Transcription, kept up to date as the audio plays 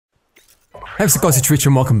Hey, what's up guys, it's Richard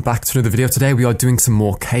and welcome back to another video. Today we are doing some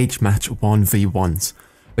more Cage Match 1v1s.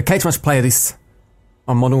 The Cage Match player list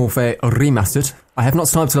on Modern Warfare Remastered. I have not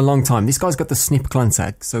sniped in a long time. This guy's got the snip clan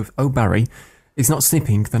tag, so if Barry is not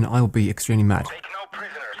snipping, then I'll be extremely mad.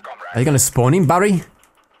 Are you gonna spawn him, Barry?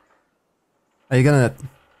 Are you gonna...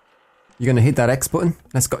 You're gonna hit that X button?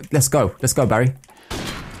 Let's go, Barry.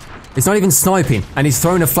 He's not even sniping, and he's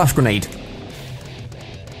throwing a flash grenade.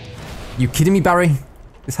 You kidding me, Barry?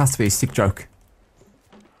 This has to be a sick joke.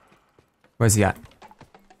 Where's he at?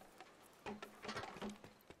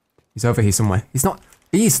 He's over here somewhere. He's not...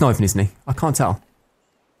 He is sniping, isn't he? I can't tell.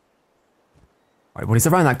 Alright, well, he's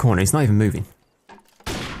around that corner. He's not even moving.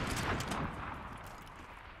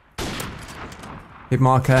 Hit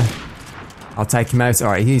marker. I'll take him out.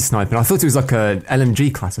 Alright, he's sniping. I thought it was like a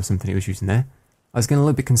LMG class or something he was using there. I was getting a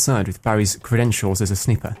little bit concerned with Barry's credentials as a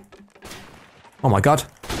sniper. Oh my god.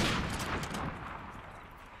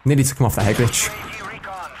 Nearly took him off the head glitch.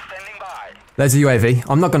 There's a UAV.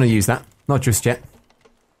 I'm not going to use that. Not just yet.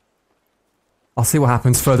 I'll see what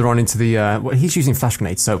happens further on into the... well, he's using flash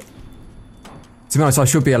grenades, so... To be honest, I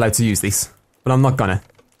should be allowed to use these. But I'm not gonna.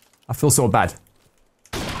 I feel sort of bad.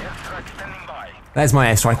 There's my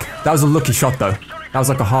airstrike. That was a lucky shot, though. That was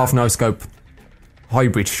like a half no-scope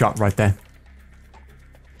hybrid shot right there.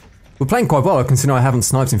 We're playing quite well, considering I haven't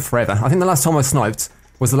sniped in forever. I think the last time I sniped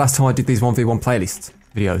was the last time I did these 1v1 playlist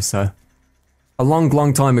videos, so... A long,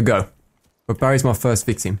 long time ago. But Barry's my first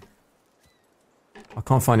victim. I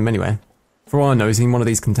can't find him anywhere. For all I know, he's in one of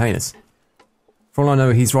these containers. For all I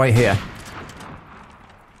know, he's right here.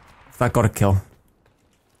 If that got a kill.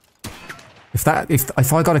 If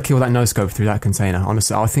I got a kill with that no-scope through that container,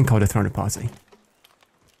 honestly, I think I would have thrown a party.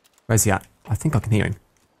 Where's he at? I think I can hear him.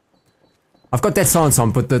 I've got dead silence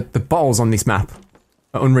on, but the bottles on this map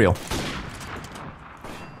are unreal.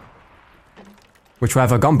 Which way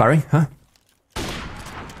have I gone, Barry? Huh?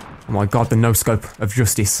 Oh my god, the no-scope of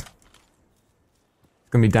justice. It's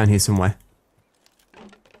gonna be down here somewhere.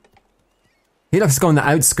 He likes to go on the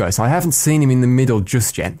outskirts. I haven't seen him in the middle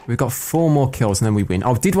just yet. We've got 4 more kills and then we win.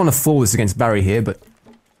 I did want to fall this against Barry here, but...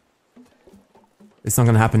 It's not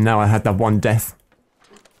gonna happen now. I had that one death.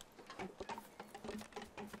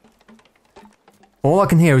 All I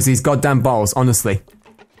can hear is these goddamn balls, honestly.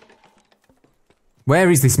 Where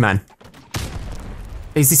is this man?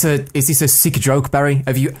 Is this a sick joke, Barry?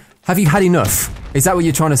 Have you had enough? Is that what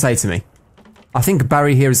you're trying to say to me? I think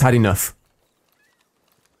Barry here has had enough.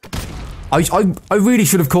 I really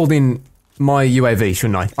should have called in my UAV,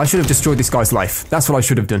 shouldn't I? I should have destroyed this guy's life. That's what I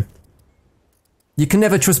should have done. You can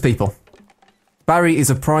never trust people. Barry is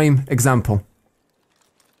a prime example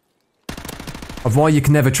of why you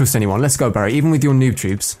can never trust anyone. Let's go, Barry. Even with your noob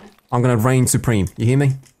tubes, I'm gonna reign supreme. You hear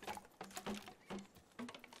me?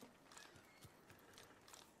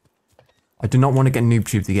 I do not want to get noob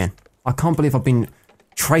tubed again. I can't believe I've been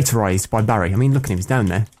traitorized by Barry. I mean, look at him. He's down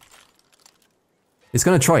there. He's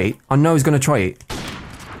gonna try it. I know he's gonna try it.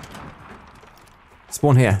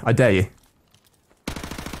 Spawn here. I dare you.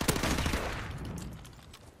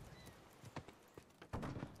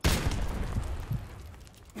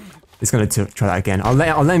 He's gonna try that again. I'll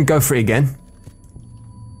let him go for it again.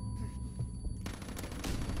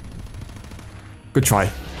 Good try,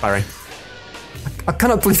 Barry. I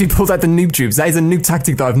cannot believe he pulled out the noob tubes. That is a new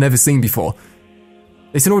tactic that I've never seen before.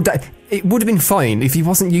 It's an it would have been fine if he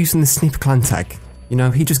wasn't using the snip clan tag. You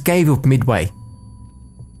know, he just gave up midway.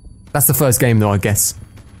 That's the first game though, I guess.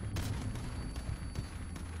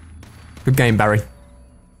 Good game, Barry.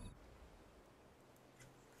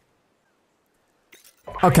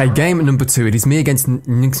 Okay, game number 2. It is me against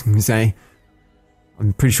Nixay.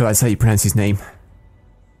 I'm pretty sure that's how you pronounce his name.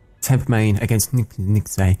 Temp main against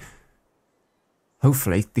Nixay.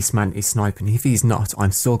 Hopefully, this man is sniping. If he's not,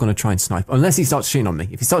 I'm still going to try and snipe. Unless he starts shooting on me.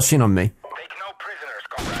 If he starts shooting on me, take no prisoners,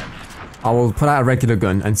 comrades. I will put out a regular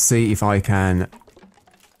gun and see if I can...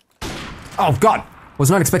 Oh, God!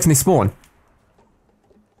 Was not expecting this spawn.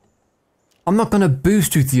 I'm not going to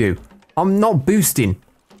boost with you. I'm not boosting.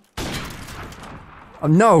 Oh,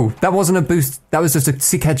 no, that wasn't a boost. That was just a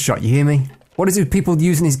sick headshot, you hear me? What is it people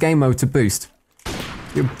using his game mode to boost?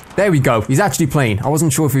 There we go. He's actually playing. I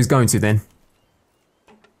wasn't sure if he was going to then.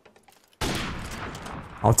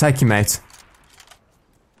 I'll take him out.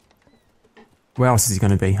 Where else is he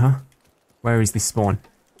going to be, huh? Where is this spawn?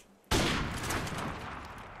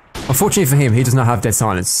 Unfortunately for him, he does not have dead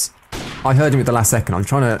silence. I heard him at the last second. I'm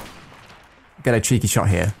trying to get a cheeky shot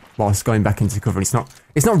here whilst going back into cover. It's not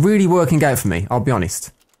really working out for me, I'll be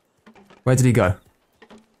honest. Where did he go?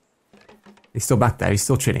 He's still back there. He's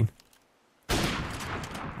still chilling.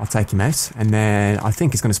 I'll take him out, and then I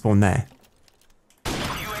think he's going to spawn there.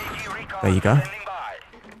 UAV There you go.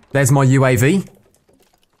 There's my UAV.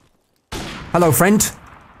 Hello, friend.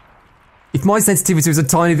 If my sensitivity was a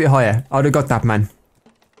tiny bit higher, I'd have got that man.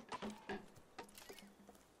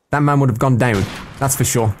 That man would have gone down. That's for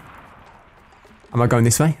sure. Am I going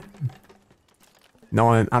this way? No,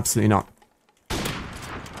 I'm absolutely not.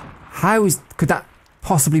 Could that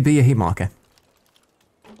possibly be a hit marker?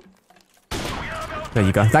 There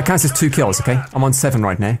you go. That counts as 2 kills, okay? I'm on 7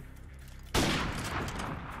 right now.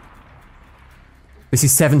 This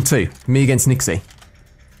is 7-2. Me against Nixie.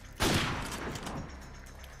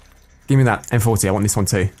 Give me that M40. I want this one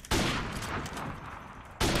too.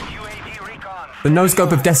 The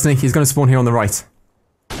no-scope of destiny is going to spawn here on the right.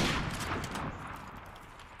 That'd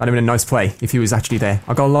have been a nice play if he was actually there.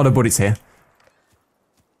 I've got a lot of bullets here.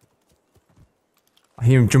 I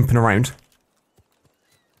hear him jumping around.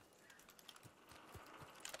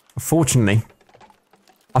 Unfortunately,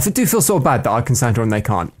 I do feel sort of bad that I can stand here and they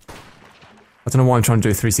can't. I don't know why I'm trying to do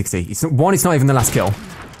a 360. It's not even the last kill.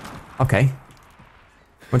 Okay.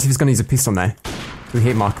 What if he's going to use a pistol now? Will he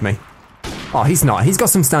hit mark me? Oh, he's not. He's got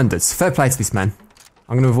some standards. Fair play to this man.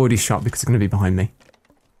 I'm going to avoid his shot because he's going to be behind me.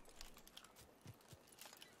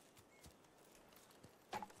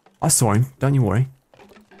 I saw him. Don't you worry.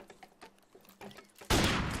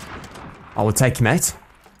 I will take him out.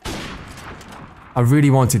 I really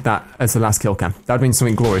wanted that as the last kill cam. That would have been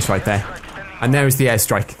something glorious right there. And there is the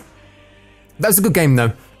airstrike. That was a good game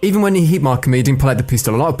though. Even when he hit marked me, he didn't pull out the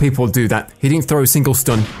pistol. A lot of people do that. He didn't throw a single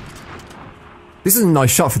stun. This is a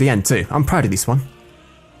nice shot for the end too. I'm proud of this one.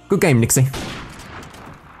 Good game, Nixie.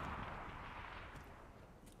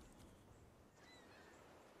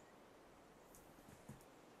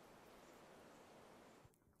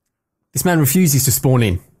 This man refuses to spawn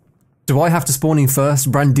in. Do I have to spawn in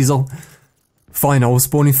first, Brandizzle? Fine, I will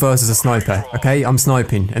spawn in first as a sniper, okay? I'm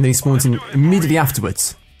sniping, and then he spawns in immediately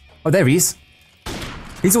afterwards. Oh, there he is.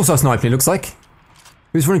 He's also sniping, it looks like. He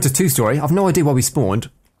was running to 2-story. I've no idea why we spawned.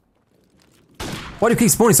 Why do we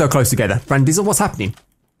keep spawning so close together? Brandizzle, what's happening?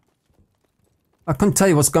 I couldn't tell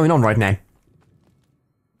you what's going on right now. I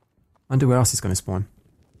wonder where else he's going to spawn.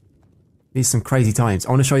 These are some crazy times. I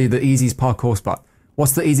want to show you the easiest parkour spot.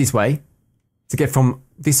 What's the easiest way to get from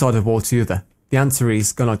this side of the wall to the other? The answer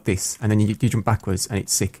is go like this, and then you jump backwards, and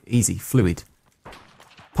it's sick, easy, fluid.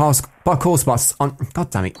 Parkour spots on... God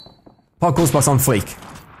damn it. Parkour spots on fleek.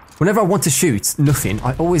 Whenever I want to shoot nothing,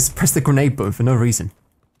 I always press the grenade button for no reason.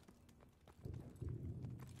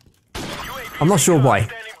 I'm not sure why.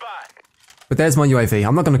 But there's my UAV.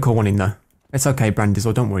 I'm not going to call one in though. It's okay,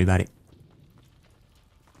 Brandizzle, don't worry about it.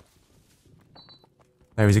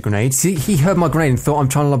 There is a grenade. See, he heard my grenade and thought I'm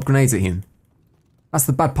trying to lob grenades at him. That's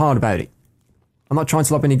the bad part about it. I'm not trying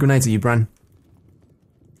to lob any grenades at you, Bran.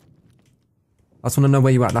 I just want to know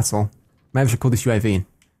where you're at, that's all. Maybe I should call this UAV in.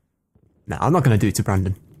 No, I'm not going to do it to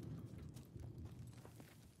Brandon.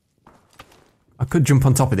 I could jump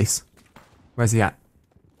on top of this. Where's he at?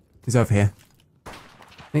 He's over here.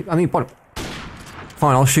 I mean, what?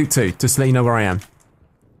 Fine, I'll shoot too, just to let you know where I am.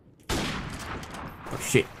 Oh,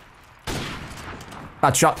 shit.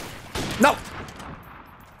 Bad shot. No!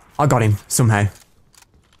 I got him, somehow.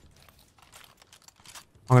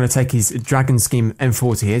 I'm going to take his Dragon Scheme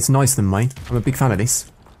M40 here. It's nicer than mine. I'm a big fan of this.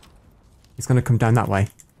 He's going to come down that way.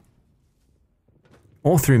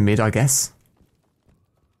 Or through mid, I guess.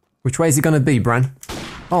 Which way is he going to be, Bran?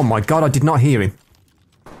 Oh my god, I did not hear him.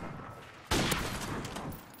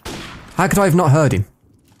 How could I have not heard him?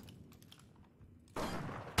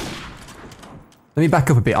 Let me back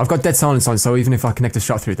up a bit. I've got dead silence on, so even if I connect a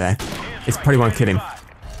shot through there, it probably won't kill him.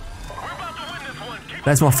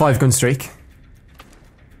 There's my 5-gun streak.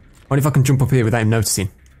 What if I can jump up here without him noticing?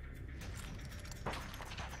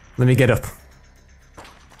 Let me get up.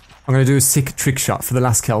 I'm going to do a sick trick shot for the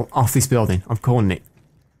last kill off this building. I'm calling it.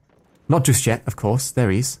 Not just yet, of course. There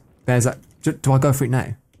he is. There's that. Do I go for it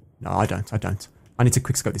now? No, I don't. I need to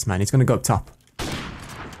quickscope this man. He's going to go up top.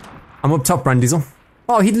 I'm up top, Brandizzle.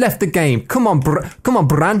 Oh, he left the game. Come on,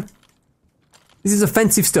 Bran. This is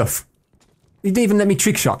offensive stuff. He didn't even let me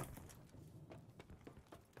trick shot.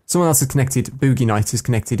 Someone else is connected. Boogie Knight is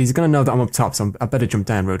connected. He's going to know that I'm up top, so I better jump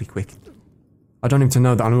down really quick. I don't need to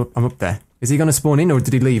know that I'm up there. Is he going to spawn in or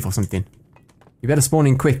did he leave or something? You better spawn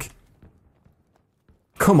in quick.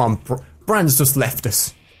 Come on, Bran's just left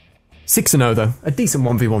us. 6-0 though. A decent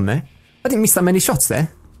 1v1 there. I didn't miss that many shots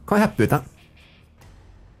there. Quite happy with that.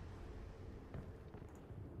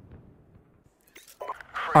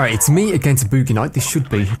 Alright, it's me against Boogie Knight. This should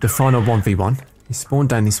be the final 1v1. He spawned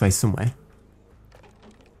down this way somewhere.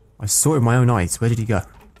 I saw it with my own eyes. Where did he go?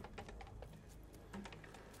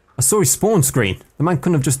 I saw his spawn screen. The man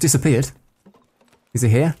couldn't have just disappeared. Is he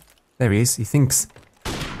here? There he is. He thinks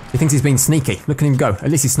he's being sneaky. Look at him go. At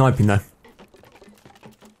least he's sniping though.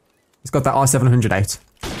 He's got that R700 out.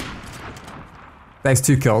 There's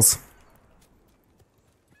 2 kills.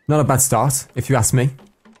 Not a bad start, if you ask me.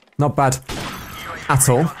 Not bad at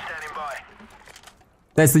all.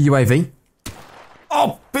 There's the UAV.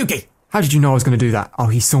 Oh, Boogie! How did you know I was going to do that? Oh,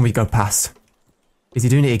 he saw me go past. Is he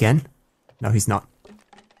doing it again? No, he's not.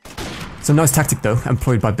 So nice tactic though,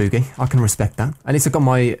 employed by Boogie. I can respect that. At least I got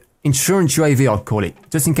my insurance UAV, I'd call it.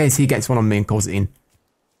 Just in case he gets one on me and calls it in.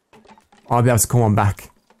 I'll be able to call one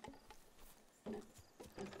back.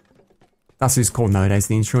 That's what it's called nowadays,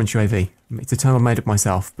 the insurance UAV. It's a term I made up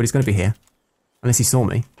myself, but he's going to be here. Unless he saw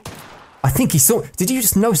me. I think he saw... Did you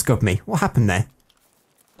just no-scope me? What happened there?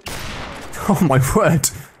 Oh my word.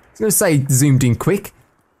 I was going to say zoomed in quick.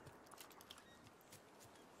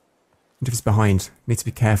 What if he's behind? Need to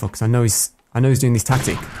be careful because I know he's doing this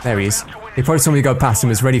tactic. There he is. He probably saw me go past and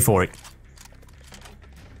was ready for it.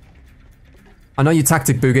 I know your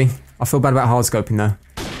tactic, Boogie. I feel bad about hard scoping though.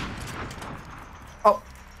 Oh,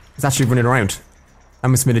 he's actually running around. That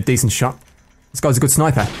must have been a decent shot. This guy's a good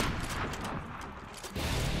sniper.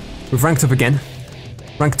 We've ranked up again.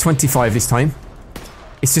 Rank 25 this time.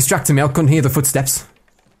 It's distracting me. I couldn't hear the footsteps.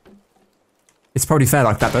 It's probably fair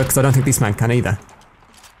like that though, because I don't think this man can either.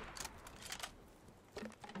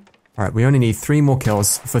 Alright, we only need 3 more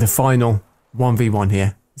kills for the final 1v1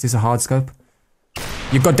 here. Is this a hard scope?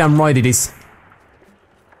 You're goddamn right it is.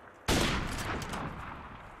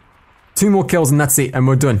 2 more kills and that's it, and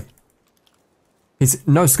we're done. He's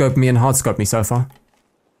no-scoped me and hard-scoped me so far.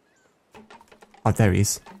 Oh, there he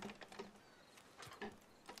is.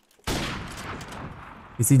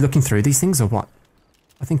 Is he looking through these things or what?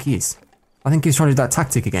 I think he is. I think he's trying to do that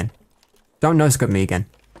tactic again. Don't no-scope me again.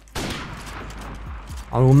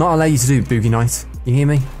 I will not allow you to do it, Boogie Knight. You hear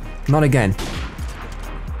me? Not again.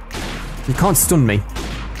 You can't stun me.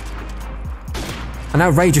 An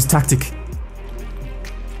outrageous tactic.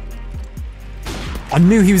 I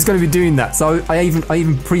knew he was going to be doing that, so I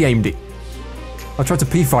even pre-aimed it. I tried to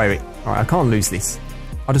P-fire it. Alright, I can't lose this.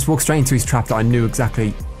 I just walked straight into his trap that I knew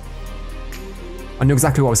exactly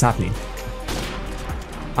what was happening.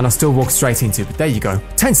 And I still walked straight into it, but there you go.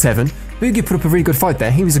 10-7. Boogie put up a really good fight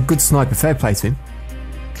there. He was a good sniper, fair play to him.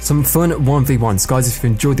 Some fun 1v1s. Guys, if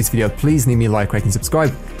you've enjoyed this video, please leave me a like, rate and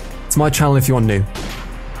subscribe to my channel if you are new.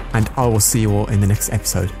 And I will see you all in the next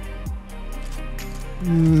episode.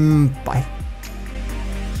 Bye.